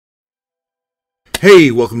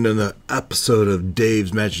Hey, welcome to another episode of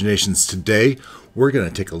Dave's Imaginations. Today, we're going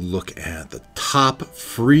to take a look at the top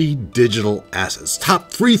free digital assets.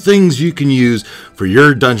 Top 3 things you can use for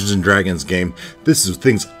your Dungeons & Dragons game. This is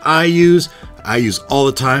things I use all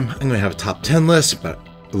the time. I'm going to have a top 10 list, but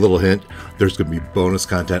a little hint, there's going to be bonus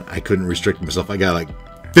content. I couldn't restrict myself. I got like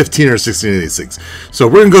 15 or 16 of these things. So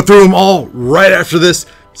we're going to go through them all right after this.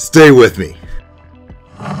 Stay with me.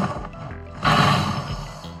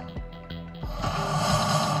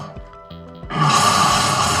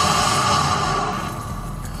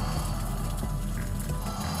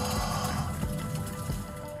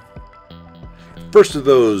 First of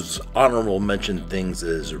those honorable mention things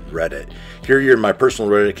is Reddit. Here you're in my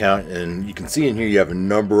personal Reddit account, and you can see in here you have a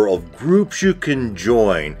number of groups you can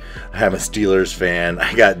join. I'm a Steelers fan,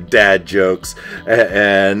 I got dad jokes,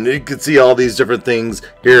 and you can see all these different things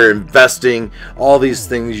here, investing, all these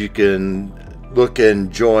things you can look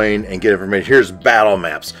and join and get information. Here's battle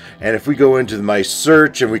maps, and if we go into my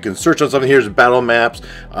search and we can search on something, here's battle maps,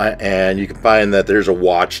 and you can find that there's a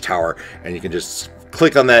watchtower, and you can just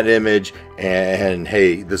click on that image, and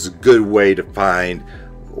hey, this is a good way to find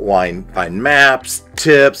maps,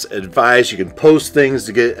 tips, advice. You can post things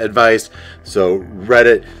to get advice. So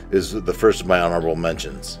Reddit is the first of my honorable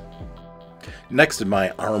mentions. Next in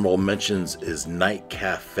my honorable mentions is Night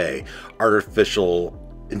Cafe, artificial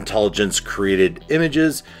intelligence created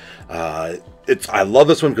images. I love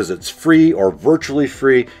this one because it's free or virtually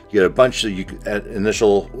free. You get a bunch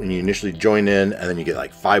when you initially join in, and then you get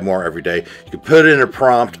like 5 more every day. You can put in a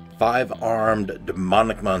prompt: 5-armed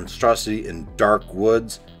demonic monstrosity in dark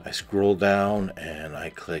woods. I scroll down and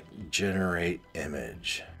I click generate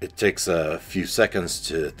image. It takes a few seconds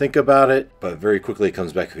to think about it, but very quickly it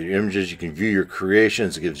comes back with your images. You can view your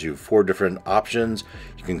creations. It gives you 4 different options.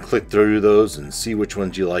 You can click through those and see which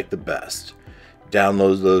ones you like the best.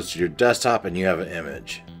 Download those to your desktop and you have an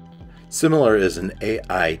image. Similar is an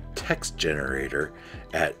AI text generator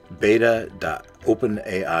at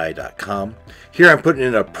beta.openai.com. Here I'm putting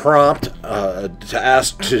in a prompt to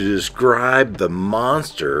ask to describe the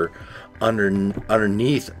monster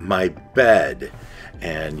underneath my bed,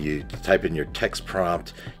 and you type in your text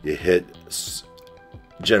prompt, you hit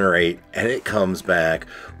generate, and it comes back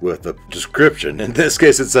with a description. In this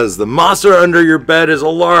case, it says the monster under your bed is a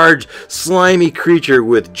large, slimy creature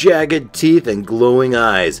with jagged teeth and glowing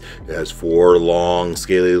eyes. It has 4 long,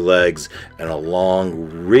 scaly legs and a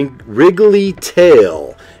long, wriggly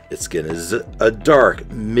tail. Its skin is a dark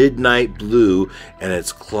midnight blue, and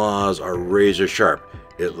its claws are razor sharp.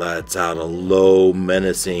 It lets out a low,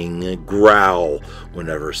 menacing growl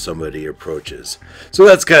whenever somebody approaches. So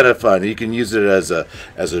that's kind of fun. You can use it as a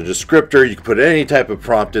descriptor. You can put any type of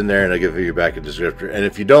prompt in there, and it'll give you back a descriptor. And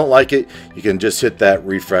if you don't like it, you can just hit that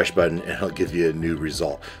refresh button, and it'll give you a new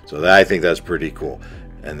result. So I think that's pretty cool.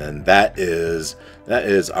 And then that is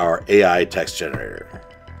our AI text generator.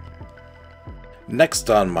 Next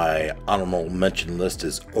on my honorable mention list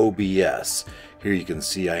is OBS. Here you can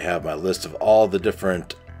see I have my list of all the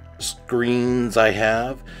different screens I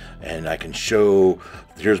have, and I can show,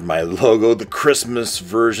 here's my logo, the Christmas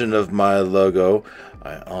version of my logo.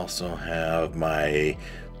 I also have my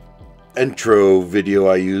intro video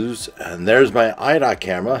I use, and there's my IDOT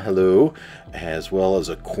camera, hello, as well as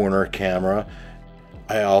a corner camera.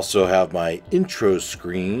 I also have my intro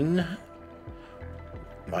screen,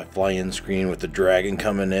 my fly-in screen with the dragon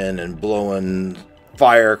coming in and blowing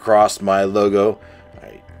fire across my logo.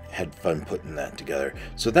 I had fun putting that together.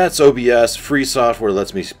 So that's OBS, free software,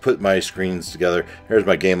 lets me put my screens together. Here's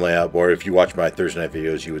my game layout board. If you watch my Thursday night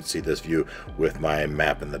videos, you would see this view with my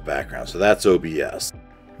map in the background. So that's OBS.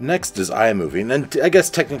 Next is iMovie, and I guess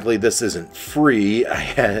technically this isn't free.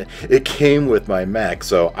 It came with my Mac,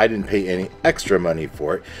 so I didn't pay any extra money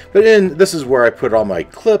for it. But this is where I put all my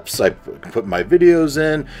clips. I can put my videos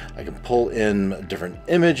in. I can pull in different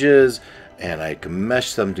images, and I can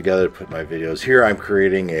mesh them together to put my videos. Here I'm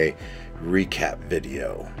creating a recap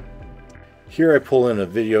video. Here I pull in a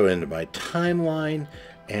video into my timeline,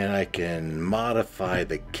 and I can modify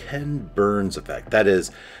the Ken Burns effect. That is,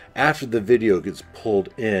 after the video gets pulled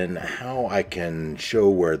in, how I can show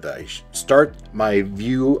where I start my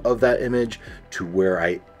view of that image to where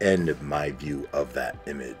I end my view of that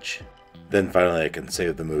image. Then finally I can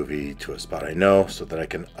save the movie to a spot I know so that I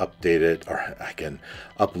can update it, or I can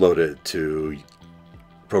upload it to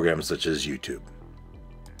programs such as YouTube.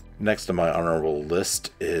 Next on my honorable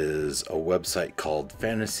list is a website called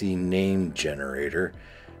Fantasy Name Generator.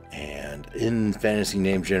 And in Fantasy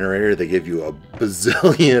Name Generator, they give you a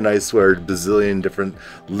bazillion, I swear, bazillion different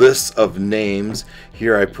lists of names.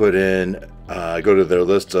 Here I put in, go to their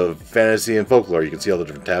list of fantasy and folklore. You can see all the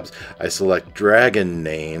different tabs. I select dragon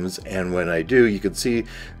names, and when I do, you can see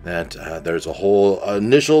that there's a whole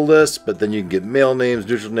initial list, but then you can get male names,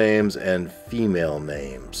 neutral names, and female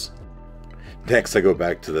names. Next, I go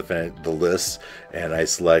back to the list and I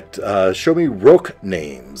select show me rook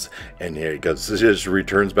names, and here it goes. It just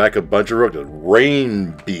returns back a bunch of rook.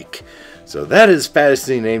 Rainbeak. So that is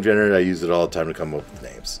Fantasy Name Generator. I use it all the time to come up with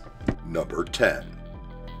names. Number 10.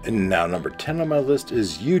 And now number 10 on my list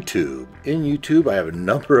is YouTube. In YouTube, I have a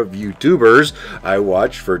number of YouTubers I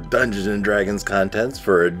watch for Dungeons and Dragons contents,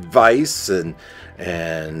 for advice and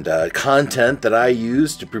content that I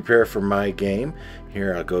use to prepare for my game.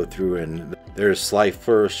 Here I'll go through, and there's Sly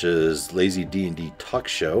Flourish's Lazy D&D Talk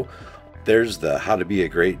Show. There's the How to Be a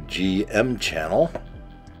Great GM channel.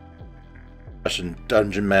 Russian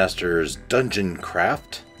Dungeon Master's Dungeon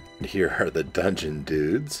Craft. Here are the Dungeon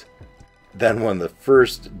Dudes. Then one of the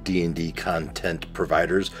first D&D content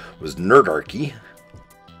providers was Nerdarchy.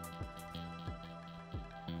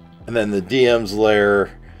 And then the DM's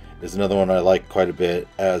Lair is another one I like quite a bit,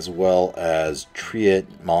 as well as Triet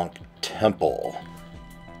Monk Temple.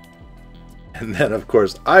 And then, of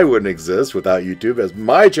course, I wouldn't exist without YouTube, as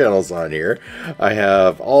my channel's on here. I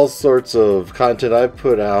have all sorts of content I've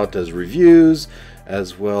put out as reviews,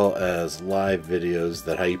 as well as live videos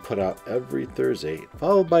that I put out every Thursday,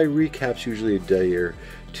 followed by recaps usually a day or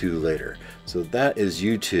two later. So that is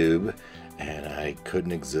YouTube, and I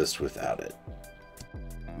couldn't exist without it.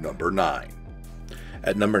 Number 9.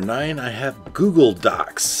 At number 9, I have Google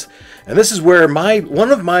Docs. And this is where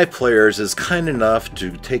one of my players is kind enough to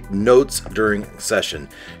take notes during session.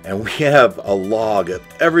 And we have a log of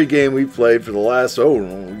every game we played for the last,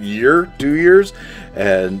 year, 2 years.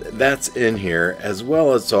 And that's in here, as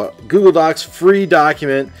well as Google Docs, free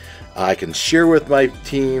document I can share with my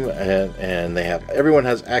team, and everyone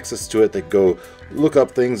has access to it. They go look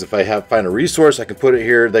up things. If I find a resource, I can put it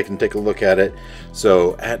here. They can take a look at it.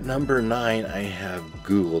 So at number 9, I have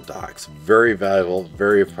Google Docs. Very valuable,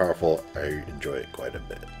 very powerful. I enjoy it quite a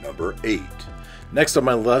bit. Number 8. Next on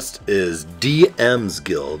my list is DM's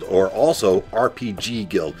Guild, or also RPG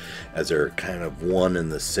Guild, as they're kind of one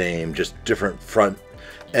and the same, just different front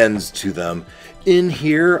ends to them. In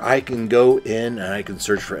here, I can go in and I can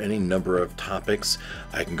search for any number of topics.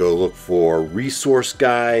 I can go look for resource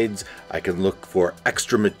guides. I can look for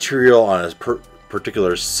extra material on a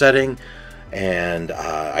particular setting. And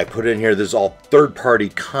I put in here, this is all third-party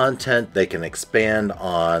content. They can expand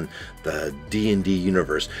on the D&D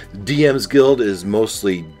universe. DM's Guild is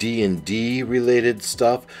mostly D&D related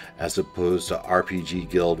stuff, as opposed to RPG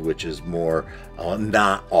Guild, which is more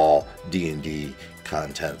not all D&D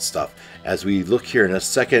content stuff. As we look here in a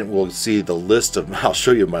second, we'll see the list of, I'll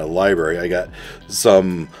show you my library. I got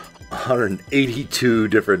some 182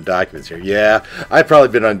 different documents here. Yeah, I've probably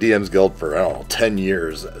been on DM's Guild for, I don't know, 10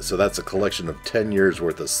 years. So that's a collection of 10 years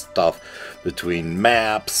worth of stuff, between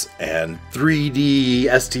maps and 3D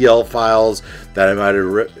STL files that I might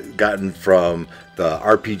have gotten from the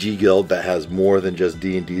RPG Guild that has more than just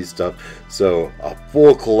D&D stuff. So a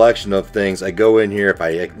full collection of things. I go in here if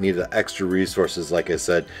I need extra resources, like I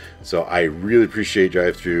said. So I really appreciate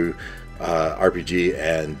Drive-Thru RPG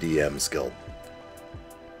and DM's Guild.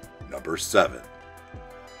 Number 7.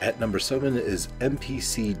 At number 7 is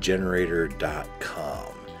npcgenerator.com.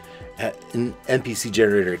 At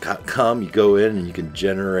npcgenerator.com, you go in and you can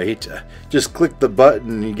generate, just click the button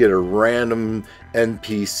and you get a random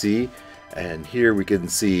NPC. And here we can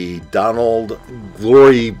see Donald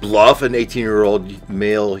Glory Bluff, an 18-year-old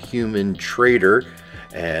male human trader.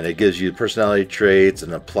 And it gives you personality traits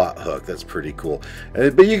and a plot hook. That's pretty cool.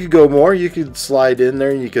 But you could go more. You could slide in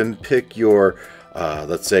there and you can pick your,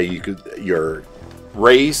 let's say your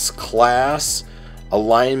race, class,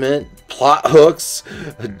 alignment, plot hooks,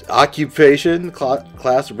 occupation,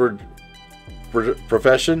 class,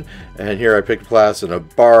 profession. And here I picked a class and a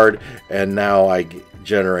bard. And now I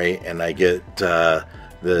generate and I get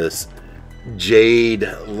this Jade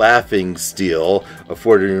Laughing Steel, a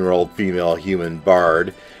 14-year-old female human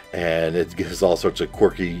bard, and it gives all sorts of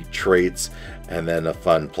quirky traits and then a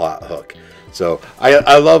fun plot hook. So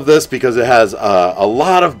I love this because it has a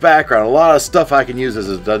lot of background, a lot of stuff I can use as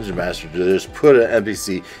a dungeon master to just put an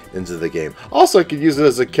NPC into the game. Also, I could use it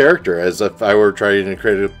as a character, as if I were trying to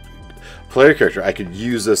create a player character. I could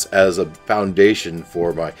use this as a foundation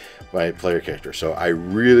for my player character. So I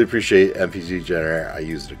really appreciate NPC Generator. I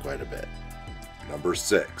use it quite a bit. Number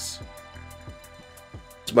 6.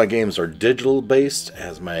 of my games are digital based,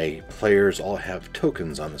 as my players all have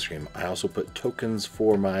tokens on the screen. I also put tokens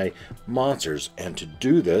for my monsters, and to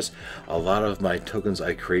do this, a lot of my tokens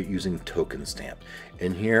I create using Token Stamp.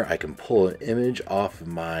 In here I can pull an image off of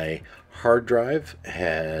my hard drive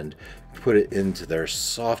and put it into their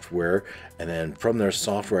software, and then from their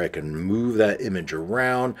software I can move that image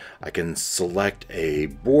around. I can select a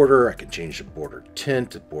border, I can change the border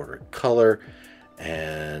tint, the border color,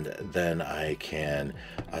 and then I can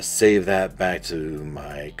save that back to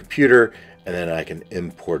my computer, and then I can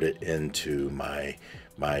import it into my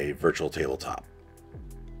virtual tabletop.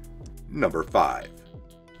 Number 5.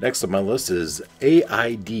 Next on my list is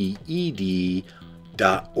AIDED.org,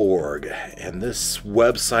 and this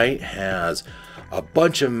website has a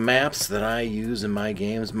bunch of maps that I use in my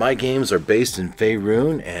games. My games are based in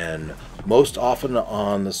Faerun and most often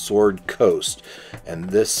on the Sword Coast, and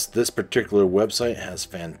this particular website has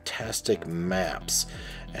fantastic maps,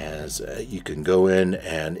 as you can go in,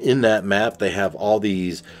 and in that map they have all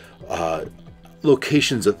these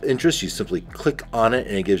locations of interest. You simply click on it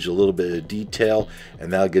and it gives you a little bit of detail,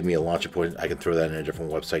 and that'll give me a launching point. I can throw that in a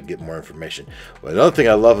different website and get more information. But another thing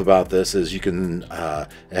I love about this is you can it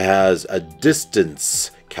has a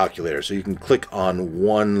distance calculator, so you can click on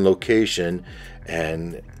one location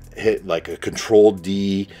and hit like a Control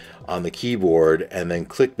D on the keyboard and then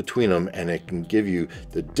click between them, and it can give you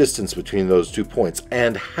the distance between those 2 points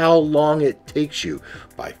and how long it takes you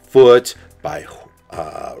by foot, by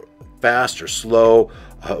fast or slow,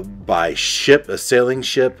 by ship, a sailing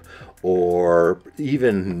ship, or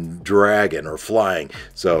even dragon or flying.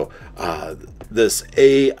 So this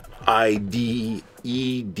AIDED.org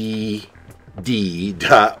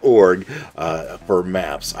for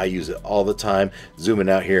maps, I use it all the time. Zooming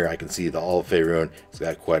out here, I can see the all of Faerun. It's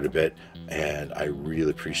got quite a bit, and I really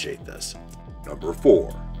appreciate this. Number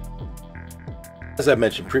 4. As I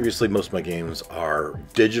mentioned previously, most of my games are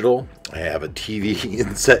digital. I have a TV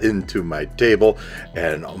set into my table,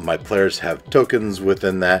 and my players have tokens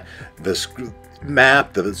within that. This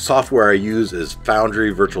map, the software I use is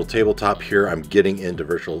Foundry Virtual Tabletop. Here I'm getting into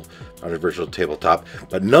Foundry Virtual Tabletop.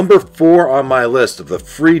 But number 4 on my list of the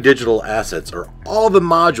free digital assets are all the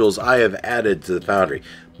modules I have added to the Foundry,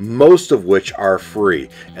 most of which are free.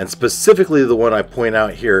 And specifically the one I point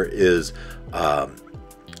out here is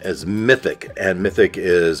Mythic, and Mythic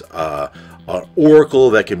is an oracle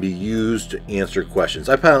that can be used to answer questions.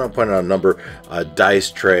 I pointed out a number: Dice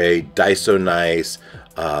Tray, Dice So Nice,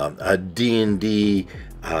 a D&D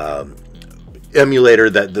emulator,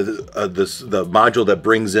 that the module that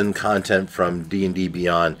brings in content from D&D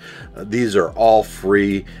Beyond. These are all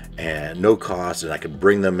free and no cost, and I can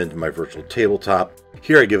bring them into my virtual tabletop.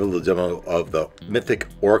 Here I give a little demo of the Mythic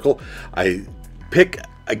Oracle.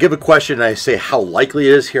 I give a question and I say how likely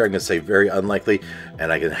it is. Here I'm going to say very unlikely,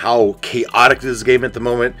 and I can how chaotic is this game at the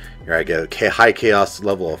moment. Here I get a high chaos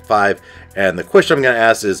level of 5, and the question I'm going to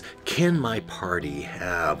ask is, can my party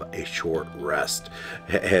have a short rest?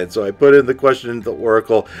 And so I put in the question into the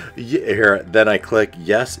Oracle here, then I click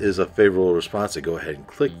yes is a favorable response. I go ahead and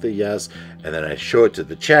click the yes, and then I show it to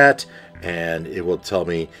the chat, and it will tell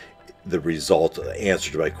me the result, the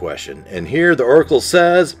answer to my question. And here the Oracle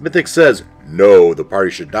says, Mythic says, no, the party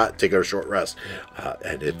should not take a short rest.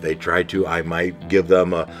 And if they try to, I might give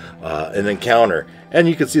them an encounter. And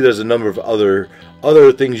you can see there's a number of other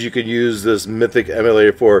things you could use this Mythic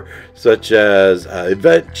emulator for, such as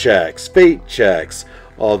event checks, fate checks,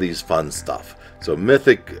 all these fun stuff. So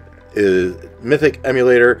Mythic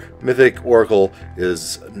emulator, Mythic Oracle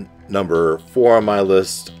is number 4 on my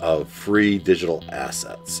list of free digital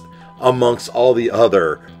assets, amongst all the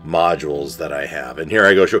other modules that I have. And here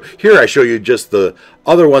I show you just the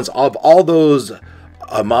other ones. Of all those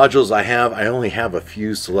modules I have, I only have a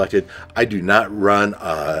few selected. I do not run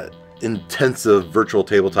intensive virtual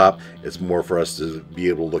tabletop. It's more for us to be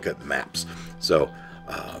able to look at maps. So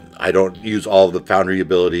I don't use all of the Foundry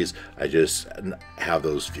abilities. I just have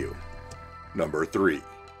those few. Number 3.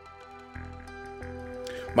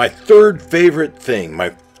 My third favorite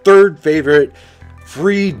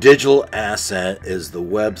free digital asset is the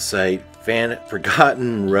website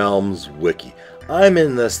Forgotten Realms Wiki. I'm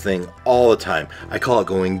in this thing all the time. I call it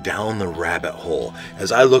going down the rabbit hole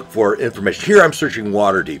as I look for information. Here I'm searching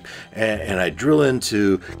Waterdeep, and I drill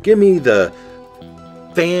into, give me the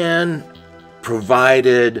fan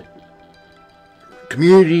provided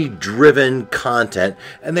community-driven content,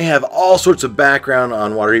 and they have all sorts of background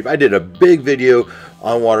on Waterdeep. I did a big video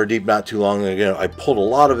on Waterdeep not too long ago. I pulled a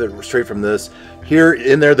lot of it straight from this. Here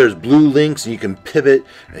in there's blue links and you can pivot.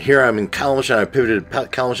 Here I'm in Kalimshan. I pivoted to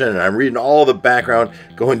Kalimshan and I'm reading all the background,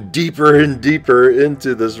 going deeper and deeper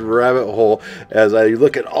into this rabbit hole as I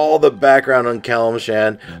look at all the background on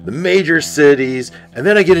Kalimshan, the major cities, and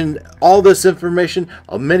then I get in all this information.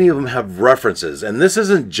 Many of them have references, and this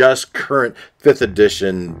isn't just current 5th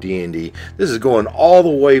edition D&D. This is going all the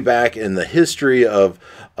way back in the history of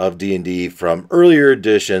D&D, from earlier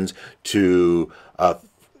editions to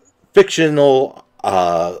fictional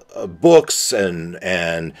books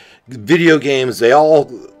and video games. They all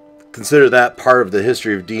consider that part of the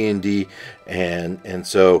history of D&D, and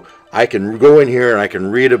so I can go in here and I can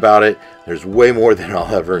read about it. There's way more than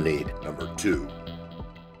I'll ever need. Number 2.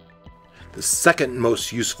 The second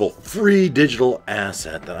most useful free digital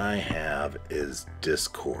asset that I have is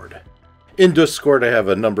Discord. In Discord, I have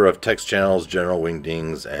a number of text channels, general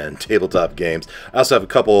wingdings, and tabletop games. I also have a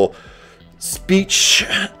couple speech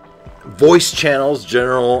voice channels,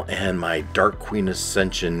 general, and my Dark Queen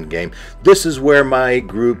Ascension game. This is where my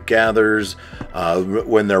group gathers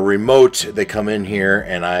when they're remote. They come in here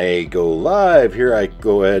and I go live. Here I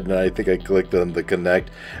go ahead and I think I clicked on the connect,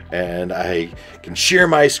 and I can share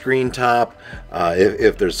my screen top.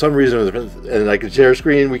 If there's some reason, and I can share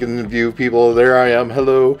screen, we can view people. There I am,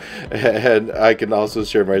 hello, and I can also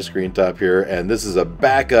share my screen top here. And this is a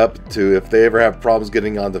backup to if they ever have problems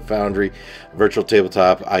getting on the Foundry virtual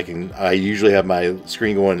tabletop. I usually have my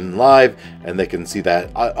screen going live, and they can see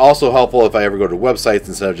that. Also helpful if I ever go to websites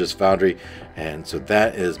instead of just Foundry. And so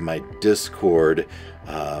that is my Discord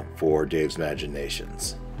for Dave's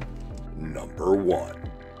Imaginations. Number 1.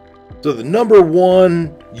 So the number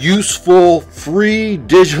 1 useful free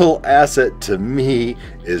digital asset to me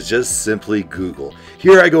is just simply Google.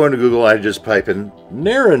 Here I go into Google and I just type in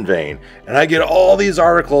Narrenvain, and I get all these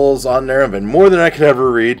articles on Narrenvain, more than I can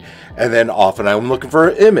ever read. And then often I'm looking for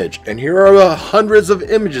an image, and here are hundreds of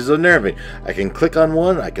images of Narrenvain. I can click on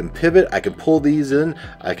one, I can pivot, I can pull these in,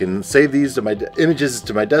 I can save these to my images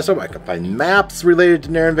to my desktop, I can find maps related to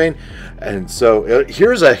Narrenvain. And so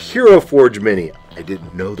here's a Hero Forge mini. I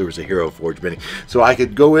didn't know there was a Hero Forge mini, so I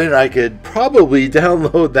could go in. I could probably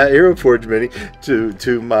download that Hero Forge mini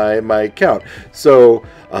to my account. So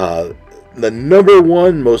the number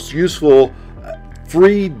 1 most useful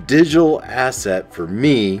free digital asset for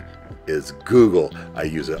me is Google. I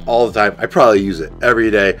use it all the time. I probably use it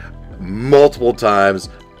every day, multiple times.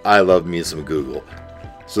 I love me some Google.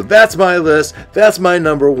 So that's my list. That's my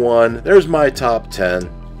number 1. There's my top 10.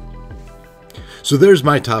 So there's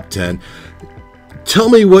my top 10. Tell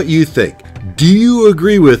me what you think. Do you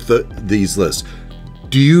agree with these lists?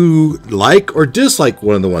 Do you like or dislike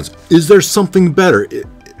one of the ones? Is there something better?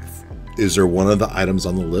 Is there one of the items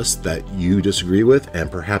on the list that you disagree with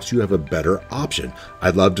and perhaps you have a better option?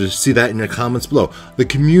 I'd love to see that in the comments below. The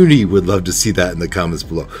community would love to see that in the comments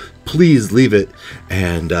below. Please leave it.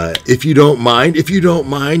 And if you don't mind,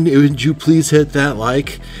 would you please hit that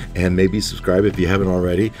like and maybe subscribe if you haven't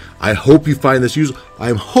already? I hope you find this useful.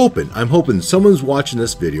 I'm hoping someone's watching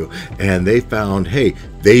this video and they found, hey,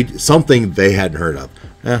 something they hadn't heard of.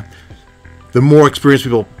 The more experienced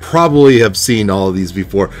people probably have seen all of these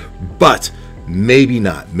before, but maybe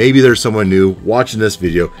not. Maybe there's someone new watching this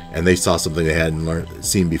video and they saw something they hadn't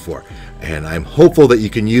seen before. And I'm hopeful that you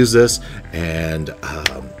can use this. And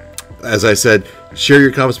as I said, share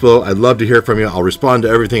your comments below. I'd love to hear from you. I'll respond to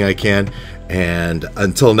everything I can. And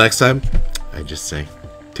until next time, I just say,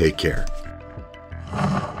 take care.